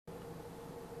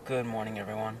Good morning,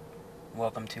 everyone.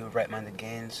 Welcome to Right-Minded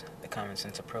Gains, the common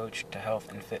sense approach to health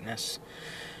and fitness.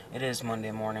 It is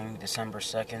Monday morning, December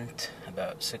 2nd,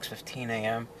 about 6:15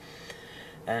 a.m.,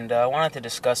 and I wanted to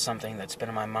discuss something that's been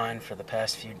in my mind for the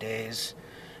past few days,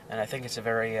 and I think it's a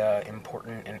very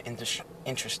important and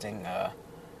interesting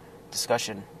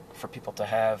discussion for people to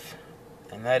have,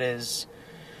 and that is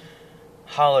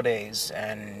holidays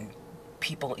and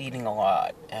people eating a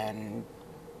lot and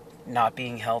not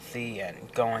being healthy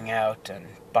and going out and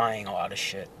buying a lot of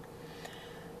shit.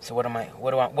 So what am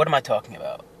I talking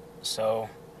about? So,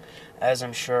 as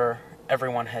I'm sure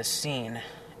everyone has seen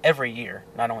every year,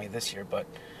 not only this year, but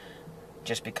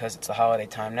just because it's the holiday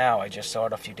time now, I just saw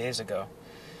it a few days ago.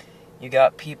 You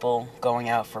got people going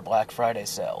out for Black Friday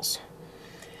sales.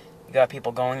 You got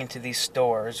people going into these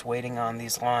stores, waiting on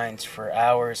these lines for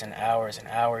hours and hours and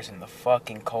hours in the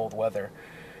fucking cold weather,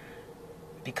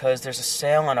 because there's a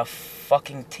sale on a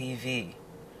fucking TV,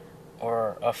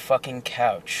 or a fucking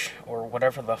couch, or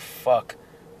whatever the fuck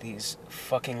these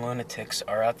fucking lunatics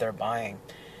are out there buying,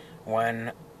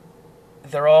 when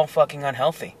they're all fucking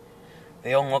unhealthy.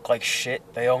 They all look like shit,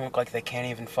 they all look like they can't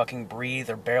even fucking breathe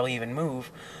or barely even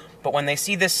move, but when they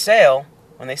see a sale,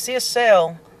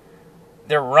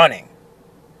 they're running.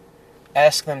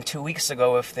 Ask them 2 weeks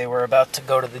ago if they were about to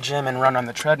go to the gym and run on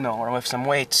the treadmill or lift some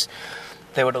weights,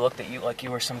 they would have looked at you like you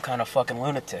were some kind of fucking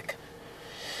lunatic.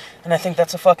 And I think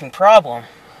that's a fucking problem.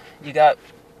 You got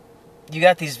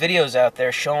these videos out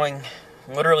there showing,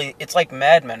 literally, it's like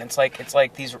Mad Men. It's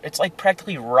like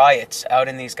practically riots out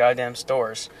in these goddamn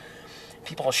stores.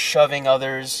 People shoving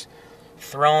others,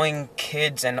 throwing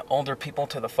kids and older people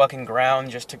to the fucking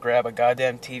ground just to grab a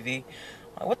goddamn TV.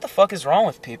 What the fuck is wrong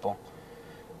with people?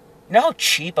 You know how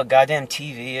cheap a goddamn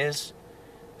TV is?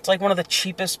 It's like one of the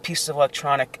cheapest pieces of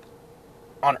electronic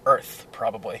on earth,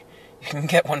 probably. You can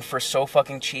get one for so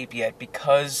fucking cheap, yet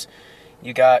because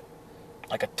you got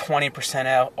like a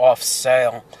 20% off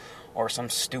sale or some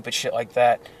stupid shit like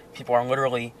that, people are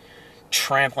literally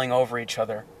trampling over each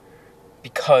other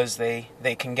because they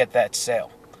can get that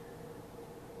sale.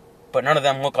 But none of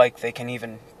them look like they can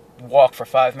even walk for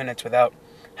 5 minutes without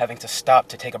having to stop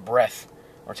to take a breath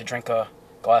or to drink a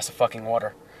glass of fucking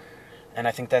water. And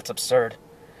I think that's absurd.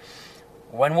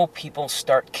 When will people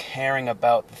start caring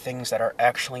about the things that are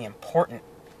actually important?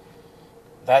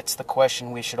 That's the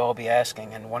question we should all be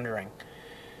asking and wondering.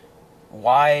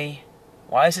 Why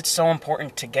is it so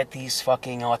important to get these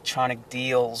fucking electronic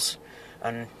deals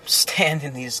and stand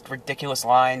in these ridiculous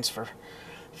lines for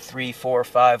 3, 4,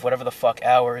 5, whatever the fuck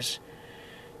hours,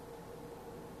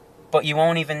 but you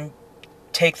won't even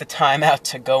take the time out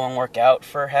to go and work out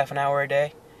for half an hour a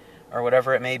day, or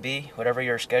whatever it may be, whatever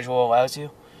your schedule allows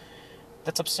you?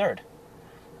 That's absurd.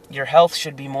 Your health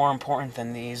should be more important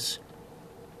than these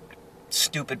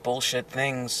stupid bullshit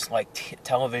things like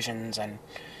televisions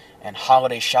and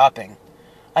holiday shopping.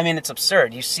 I mean, it's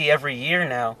absurd. You see every year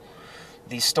now,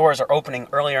 these stores are opening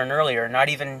earlier and earlier, not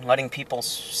even letting people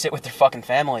sit with their fucking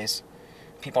families.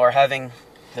 People are having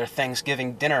their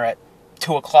Thanksgiving dinner at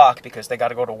 2 o'clock because they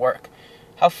gotta go to work.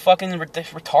 How fucking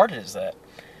retarded is that?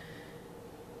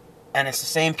 And it's the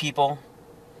same people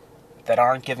that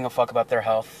aren't giving a fuck about their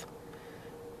health,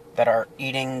 that are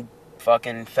eating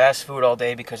fucking fast food all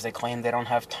day because they claim they don't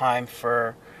have time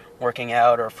for working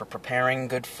out or for preparing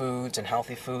good foods and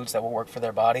healthy foods that will work for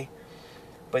their body.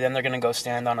 But then they're going to go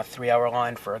stand on a 3-hour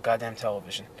line for a goddamn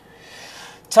television.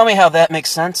 Tell me how that makes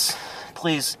sense.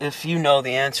 Please, if you know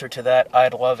the answer to that,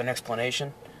 I'd love an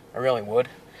explanation. I really would.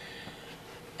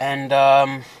 And,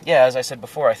 as I said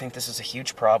before, I think this is a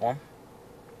huge problem.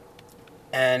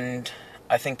 And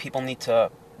I think people need to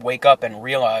wake up and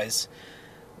realize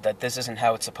that this isn't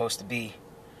how it's supposed to be.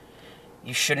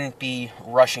 You shouldn't be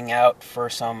rushing out for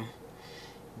some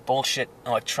bullshit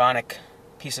electronic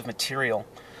piece of material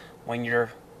when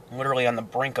you're literally on the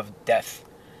brink of death,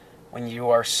 when you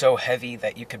are so heavy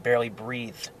that you could barely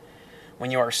breathe,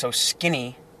 when you are so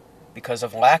skinny because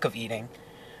of lack of eating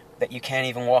that you can't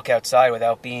even walk outside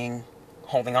without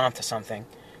holding on to something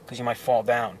because you might fall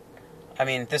down. I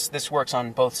mean, this works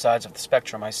on both sides of the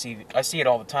spectrum. I see it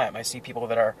all the time. I see people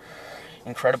that are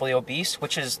incredibly obese,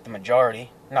 which is the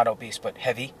majority, not obese, but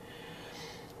heavy.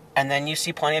 And then you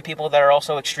see plenty of people that are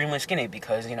also extremely skinny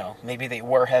because, maybe they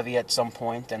were heavy at some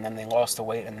point and then they lost the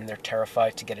weight and then they're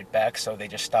terrified to get it back, so they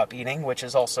just stop eating, which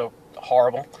is also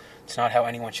horrible. It's not how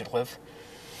anyone should live.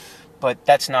 But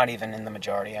that's not even in the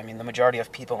majority. I mean, the majority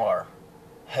of people are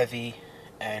heavy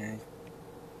and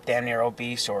damn near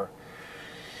obese or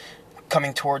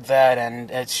coming toward that,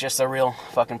 and it's just a real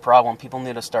fucking problem. People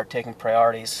need to start taking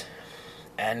priorities.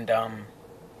 And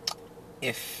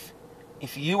if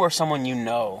you or someone you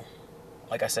know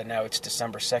like I said, now it's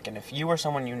December 2nd. If you or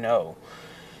someone you know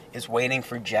is waiting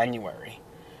for January,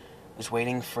 is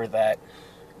waiting for that,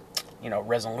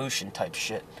 resolution type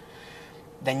shit,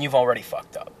 then you've already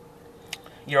fucked up.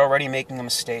 You're already making a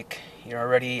mistake. You're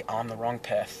already on the wrong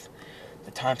path.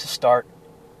 The time to start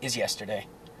is yesterday.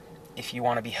 If you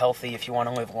want to be healthy, if you want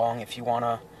to live long, if you want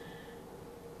to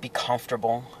be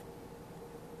comfortable,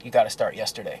 you got to start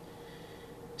yesterday.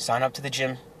 Sign up to the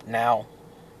gym now.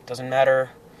 Doesn't matter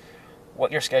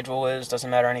what your schedule is, doesn't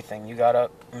matter anything. You got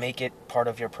to make it part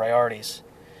of your priorities.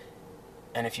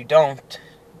 And if you don't,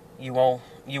 you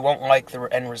won't like the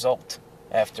end result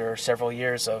after several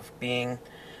years of being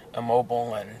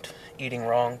immobile and eating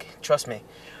wrong. Trust me,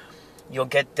 you'll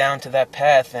get down to that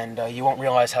path and you won't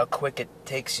realize how quick it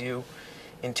takes you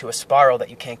into a spiral that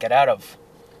you can't get out of.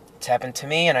 It's happened to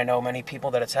me, and I know many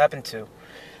people that it's happened to.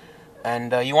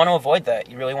 And you want to avoid that.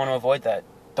 You really want to avoid that.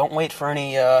 Don't wait for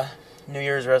any New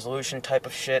Year's resolution type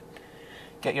of shit.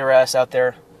 Get your ass out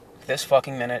there this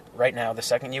fucking minute, right now. The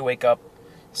second you wake up,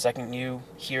 the second you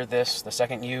hear this, the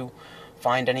second you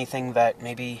find anything that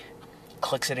maybe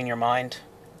clicks it in your mind,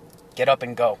 get up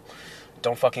and go.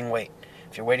 Don't fucking wait.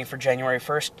 If you're waiting for January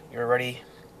 1st, you're already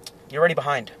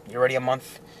behind. You're already a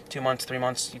month, 2 months, 3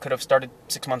 months. You could have started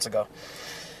 6 months ago.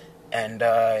 And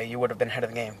you would have been ahead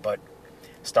of the game. But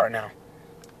start now.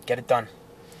 Get it done.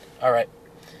 Alright.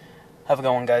 Have a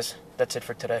good one, guys. That's it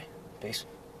for today. Peace.